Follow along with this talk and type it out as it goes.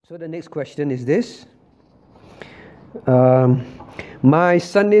So the next question is this. My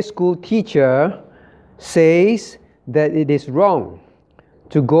Sunday school teacher says that it is wrong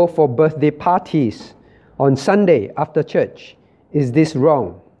to go for birthday parties on Sunday after church. Is this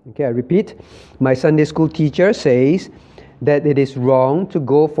wrong? Okay, I repeat. My Sunday school teacher says that it is wrong to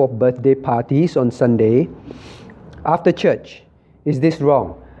go for birthday parties on Sunday after church. Is this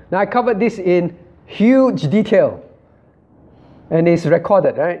wrong? Now, I covered this in huge detail. And it's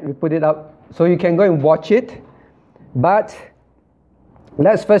recorded, right? We put it up so you can go and watch it. But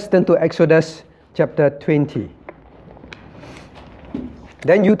let's first turn to Exodus chapter 20.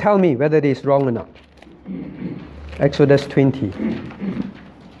 Then you tell me whether it is wrong or not. Exodus 20.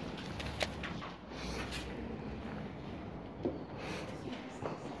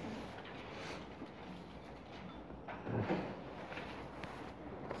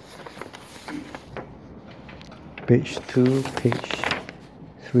 Page 2, page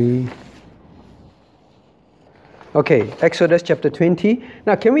 3. Okay, Exodus chapter 20.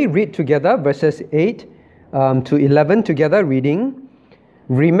 Now, can we read together verses 8 to 11 together, reading?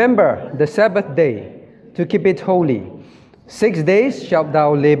 Remember the Sabbath day to keep it holy. 6 days shalt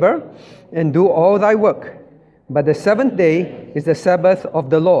thou labor and do all thy work. But the seventh day is the Sabbath of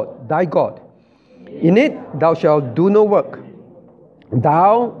the Lord thy God. In it thou shalt do no work,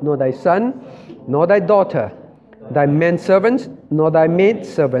 thou, nor thy son, nor thy daughter, thy manservant, nor thy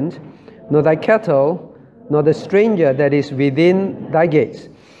maidservant, nor thy cattle, nor the stranger that is within thy gates.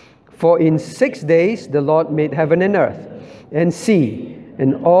 For in 6 days the Lord made heaven and earth, and sea,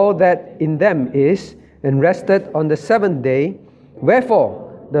 and all that in them is, and rested on the seventh day.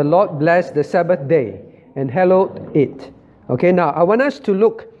 Wherefore the Lord blessed the Sabbath day, and hallowed it. Okay, now I want us to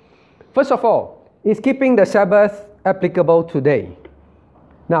look, first of all, is keeping the Sabbath applicable today?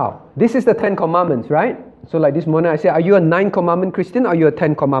 Now, this is the 10 Commandments, right? So like this morning I say, are you a 9 Commandment Christian or are you a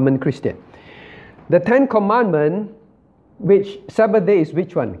 10 Commandment Christian? The 10 Commandment, which Sabbath day is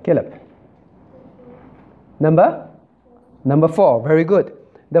which one? Caleb? Number 4. Very good.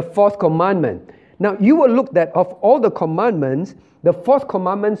 The 4th commandment. Now you will look that of all the commandments, the 4th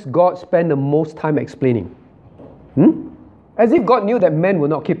commandment God spent the most time explaining. As if God knew that men will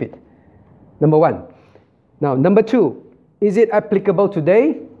not keep it. Number 1. Now number 2. Is it applicable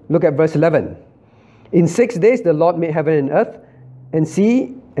today? Look at verse 11. In 6 days the Lord made heaven and earth and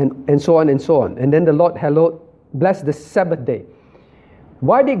sea and so on and so on. And then the Lord blessed the Sabbath day.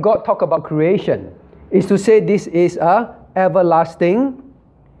 Why did God talk about creation? Is to say this is a everlasting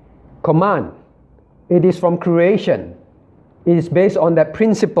command. It is from creation. It is based on that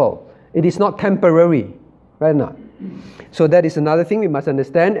principle. It is not temporary. Right now. So that is another thing we must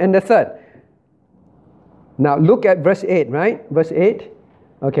understand. And the third. Now look at verse 8, right? Verse 8.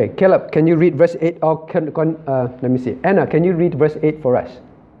 Okay, Caleb, can you read verse 8? Or let me see. Anna, can you read verse 8 for us?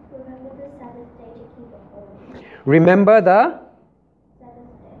 Remember the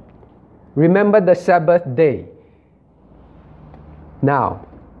Remember the Sabbath day. Now,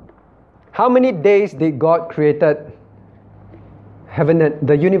 how many days did God created heaven and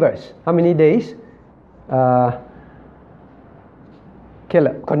the universe? How many days?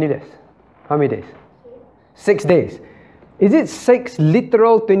 Caleb, Cornelius, how many days? 6 days. Is it 6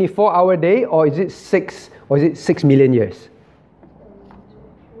 literal 24-hour day, or is it 6 million years?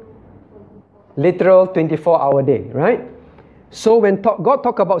 Literal 24-hour day, right? So when God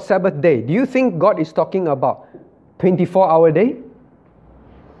talk about Sabbath day, do you think God is talking about 24-hour day?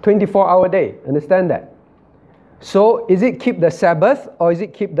 24-hour day, understand that? So is it keep the Sabbath, or is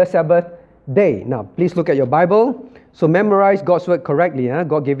it keep the Sabbath day? Now, please look at your Bible. So memorize God's word correctly.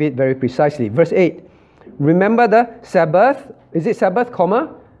 God gave it very precisely. Verse 8. Remember the Sabbath. Is it Sabbath,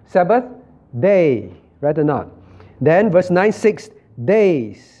 comma? Sabbath day. Right or not? Then verse 9, 6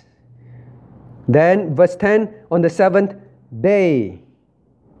 days. Then verse 10, on the 7th day.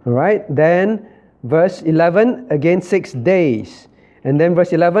 Alright. Then verse 11, again 6 days. And then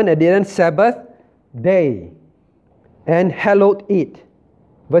verse 11, at the end, Sabbath day. And hallowed it.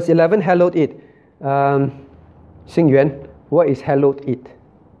 Verse 11, hallowed it. Xing Yuan, what is hallowed it?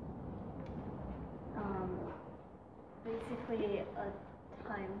 Basically a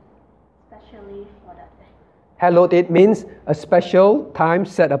time specially for that day. Hallowed it means a special time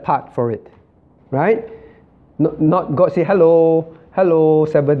set apart for it. Right? Not God say hello,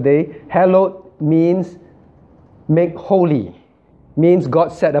 Sabbath day. Hallowed means make holy. Means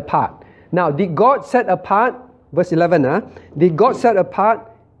God set apart. Now, did God set apart, verse 11, did God set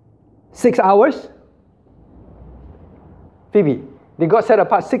apart 6 hours? Phoebe, did God set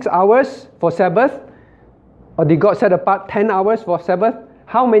apart 6 hours for Sabbath? Or did God set apart 10 hours for Sabbath?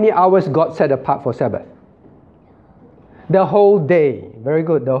 How many hours God set apart for Sabbath? The whole day. Very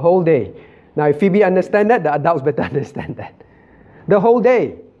good, the whole day. Now, if Phoebe understand that, the adults better understand that. The whole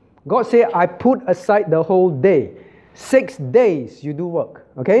day. God said, I put aside the whole day. 6 days you do work.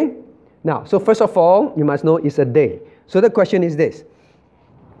 Okay? Now, so first of all, you must know it's a day. So the question is this.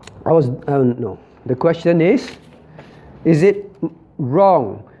 The question is it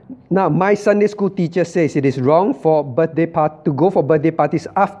wrong? Now, my Sunday school teacher says it is wrong for to go for birthday parties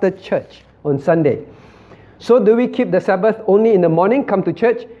after church on Sunday. So do we keep the Sabbath only in the morning, come to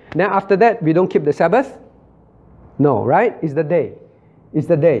church, then after that we don't keep the Sabbath? No, right? It's the day. It's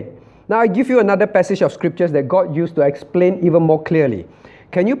the day. Now I give you another passage of scriptures that God used to explain even more clearly.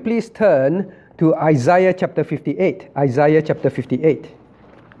 Can you please turn to Isaiah chapter 58? Isaiah chapter 58.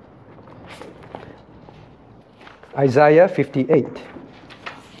 Isaiah 58.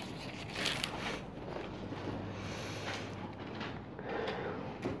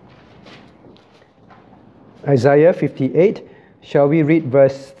 Isaiah 58. Shall we read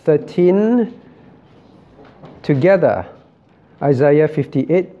verse 13 together? Isaiah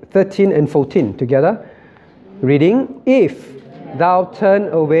 58, 13 and 14 together. Reading, if thou turn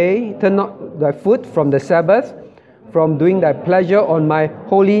not thy foot from the Sabbath, from doing thy pleasure on my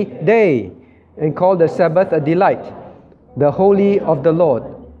holy day, and call the Sabbath a delight, the holy of the Lord,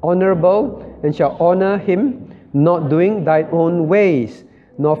 honorable, and shall honor him, not doing thy own ways,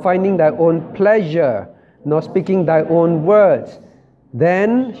 nor finding thy own pleasure, nor speaking thy own words,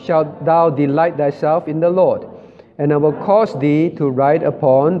 then shalt thou delight thyself in the Lord. And I will cause thee to ride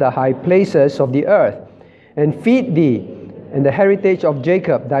upon the high places of the earth, and feed thee in the heritage of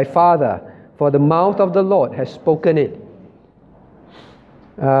Jacob thy father, for the mouth of the Lord has spoken it.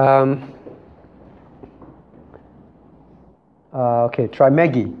 Okay, try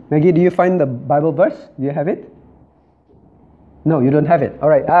Maggie. Maggie, do you find the Bible verse? Do you have it? No, you don't have it. All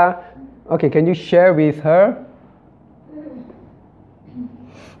right. Okay, can you share with her?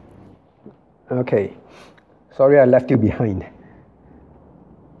 Okay. Sorry, I left you behind.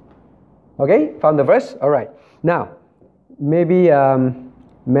 Okay, found the verse? All right. Now, maybe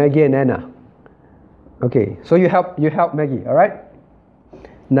Maggie and Anna. Okay, so you help Maggie, all right?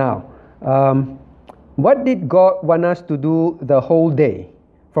 Now, what did God want us to do the whole day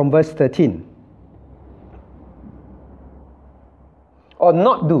from verse 13? Or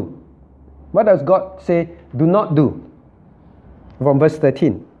not do? What does God say do not do from verse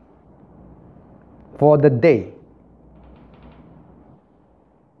 13? For the day.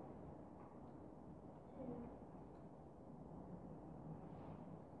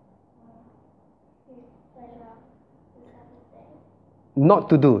 Not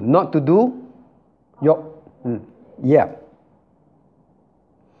to do your yeah.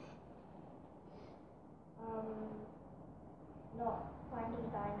 Not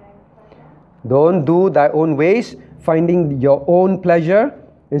finding thine own pleasure. Don't do thy own ways, finding your own pleasure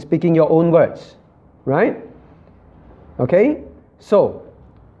and speaking your own words. Right? Okay? So,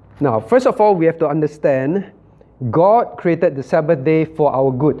 now, first of all, we have to understand God created the Sabbath day for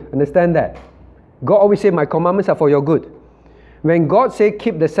our good. Understand that? God always say, my commandments are for your good. When God say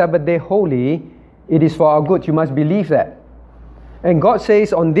keep the Sabbath day holy, it is for our good. You must believe that. And God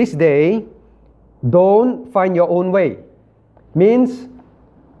says on this day, don't find your own way. Means,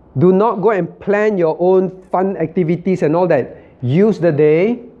 do not go and plan your own fun activities and all that. Use the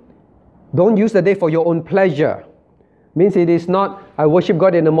day. Don't use the day for your own pleasure. Means it is not, I worship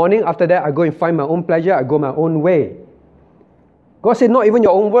God in the morning, after that I go and find my own pleasure, I go my own way. God said not even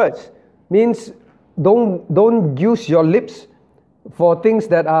your own words. Means don't use your lips for things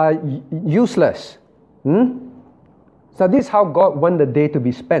that are useless. So this is how God wants the day to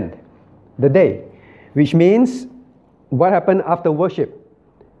be spent. The day. Which means, what happened after worship?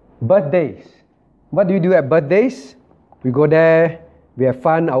 Birthdays. What do you do at birthdays? We go there, we have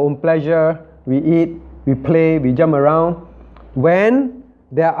fun, our own pleasure, we eat, we play, we jump around. When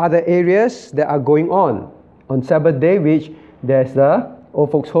there are other areas that are going on Sabbath day, which there's the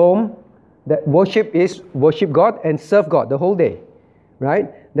old folks home, that worship is worship God and serve God the whole day.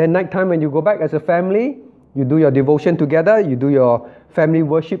 Right? Then night time when you go back as a family, you do your devotion together, you do your family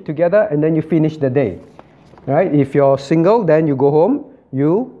worship together, and then you finish the day. Right? If you're single, then you go home,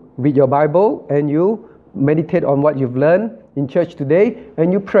 you read your Bible, and you meditate on what you've learned in church today,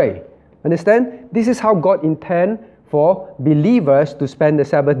 and you pray. Understand? This is how God intends for believers to spend the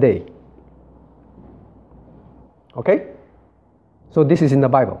Sabbath day. Okay? So this is in the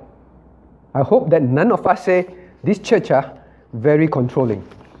Bible. I hope that none of us say, this church are very controlling.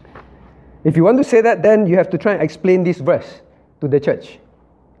 If you want to say that, then you have to try and explain this verse to the church.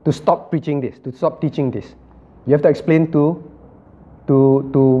 To stop preaching this, to stop teaching this. You have to explain to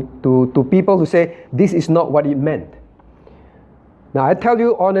people who say, this is not what it meant. Now, I tell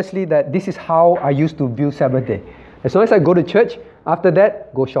you honestly that this is how I used to view Sabbath day. As soon as I go to church, after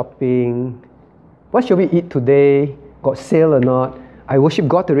that, go shopping. What shall we eat today? Got sale or not? I worship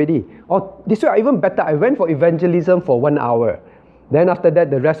God already. Or this way, even better, I went for evangelism for 1 hour. Then after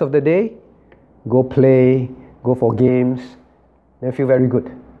that, the rest of the day, go play, go for games. Then I feel very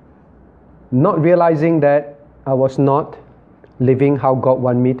good. Not realizing that I was not living how God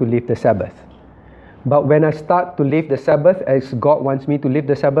wanted me to live the Sabbath. But when I start to live the Sabbath as God wants me to live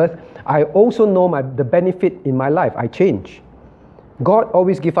the Sabbath, I also know the benefit in my life. I change. God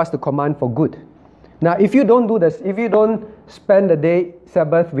always gives us the command for good. Now, if you don't do this, if you don't spend the day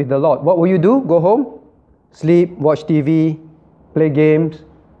Sabbath with the Lord, what will you do? Go home, sleep, watch TV, play games,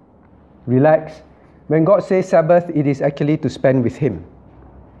 relax. When God says Sabbath, it is actually to spend with Him.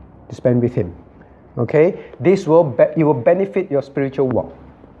 To spend with Him. Okay? This will it will benefit your spiritual walk.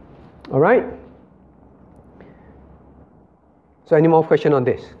 Alright? So any more question on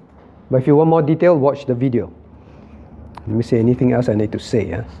this? But if you want more detail, watch the video. Let me see anything else I need to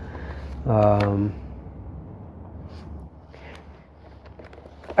say.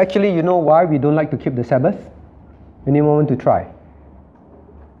 Actually, you know why we don't like to keep the Sabbath? Anyone want to try?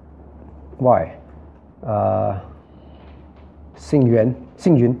 Why? Xing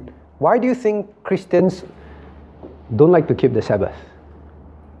Yun. Why do you think Christians don't like to keep the Sabbath?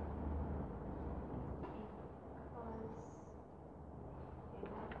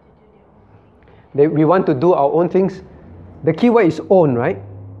 We want to do our own things. The key word is own, right?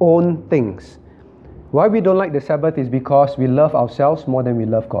 Own things. Why we don't like the Sabbath is because we love ourselves more than we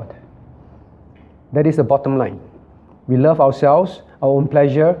love God. That is the bottom line. We love ourselves, our own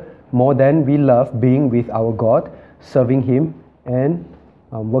pleasure, more than we love being with our God, serving Him, and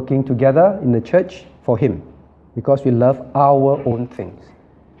working together in the church for Him. Because we love our own things.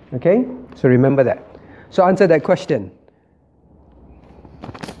 Okay? So remember that. So answer that question.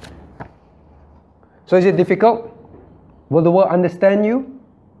 So is it difficult? Will the world understand you?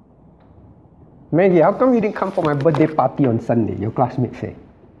 Maggie, how come you didn't come for my birthday party on Sunday? Your classmates say.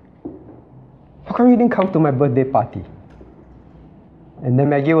 How come you didn't come to my birthday party? And then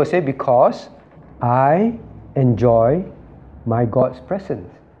Maggie will say, because I enjoy my God's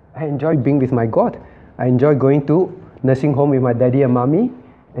presence. I enjoy being with my God. I enjoy going to nursing home with my daddy and mommy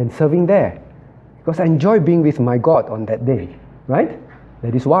and serving there. Because I enjoy being with my God on that day. Right?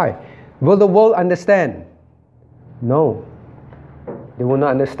 That is why. Will the world understand? No. They will not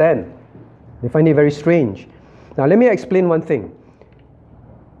understand. They find it very strange. Now let me explain one thing.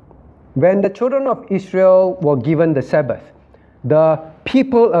 When the children of Israel were given the Sabbath, the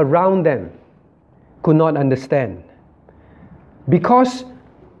people around them could not understand. Because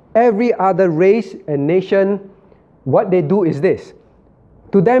every other race and nation, what they do is this.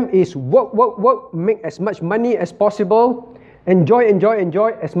 To them is work, make as much money as possible, enjoy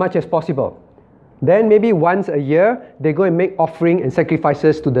as much as possible. Then maybe once a year, they go and make offering and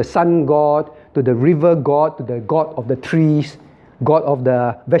sacrifices to the sun god, to the river god, to the god of the trees, god of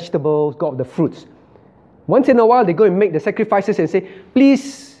the vegetables, god of the fruits. Once in a while, they go and make the sacrifices and say,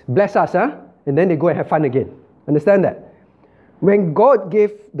 please bless us, and then they go and have fun again. Understand that? When God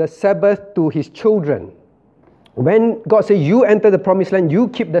gave the Sabbath to His children, when God said, you enter the promised land, you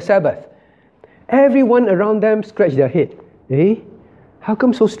keep the Sabbath, everyone around them scratched their head. How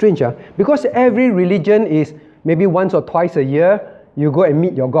come so strange? Because every religion is maybe once or twice a year, you go and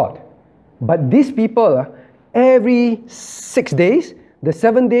meet your God. But these people, every 6 days, the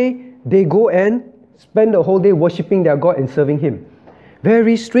 7th day, they go and spend the whole day worshipping their God and serving Him.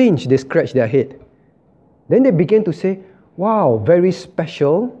 Very strange, they scratch their head. Then they begin to say, wow, very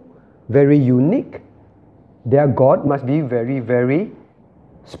special, very unique. Their God must be very, very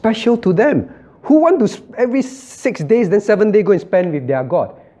special to them. Who want to every 6 days, then 7th day go and spend with their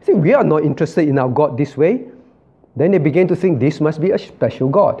God? See, we are not interested in our God this way. Then they begin to think this must be a special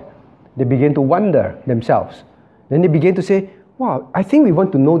God. They begin to wonder themselves. Then they begin to say, wow, I think we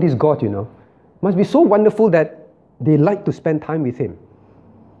want to know this God, Must be so wonderful that they like to spend time with Him.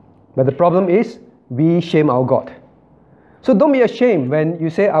 But the problem is, we shame our God. So don't be ashamed when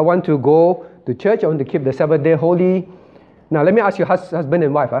you say, I want to go to church, I want to keep the Sabbath day holy. Now let me ask you, husband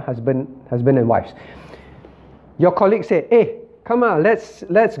and wife, husband and wives. Your colleague say, hey, come on,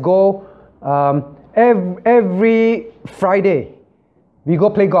 let's go every Friday we go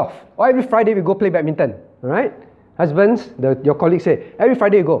play golf. Or every Friday we go play badminton. Alright? Husbands, your colleague say, every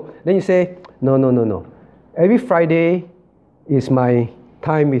Friday you go. Then you say, no. Every Friday is my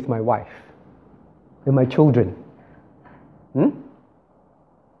time with my wife and my children.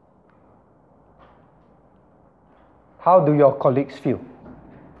 How do your colleagues feel?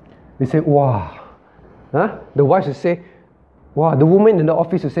 They say, wow. The wife will say, Wow, the woman in the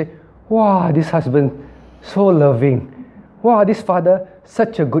office will say, wow, this husband, so loving. Wow, this father,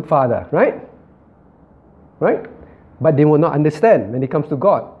 such a good father, right? Right? But they will not understand when it comes to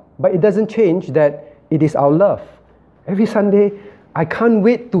God. But it doesn't change that it is our love. Every Sunday, I can't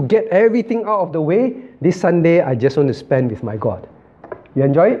wait to get everything out of the way. This Sunday, I just want to spend with my God. You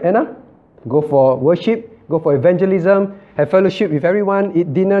enjoy it, Anna? Go for worship, go for evangelism, have fellowship with everyone,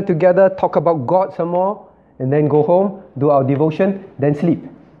 eat dinner together, talk about God some more, and then go home, do our devotion, then sleep.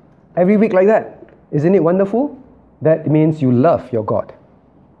 Every week like that. Isn't it wonderful? That means you love your God.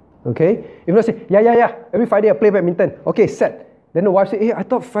 Okay? If you say, yeah, every Friday I play badminton. Okay, set. Then the wife say, hey, I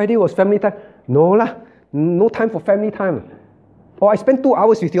thought Friday was family time. No lah, no time for family time. Or I spend 2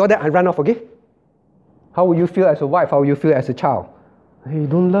 hours with you, then I run off, okay? How will you feel as a wife? How will you feel as a child? Hey, you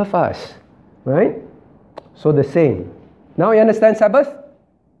don't love us, right? So the same. Now you understand Sabbath?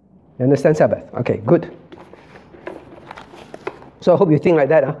 You understand Sabbath? Okay, good. So I hope you think like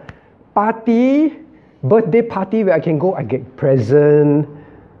that. Party, birthday party where I can go, I get present,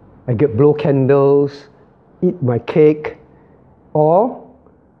 I get blow candles, eat my cake, or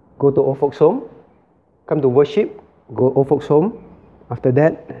go to old folks home, come to worship, go old folks home. After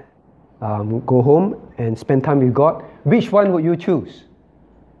that, go home and spend time with God. Which one would you choose?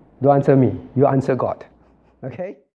 Don't answer me. You answer God. Okay?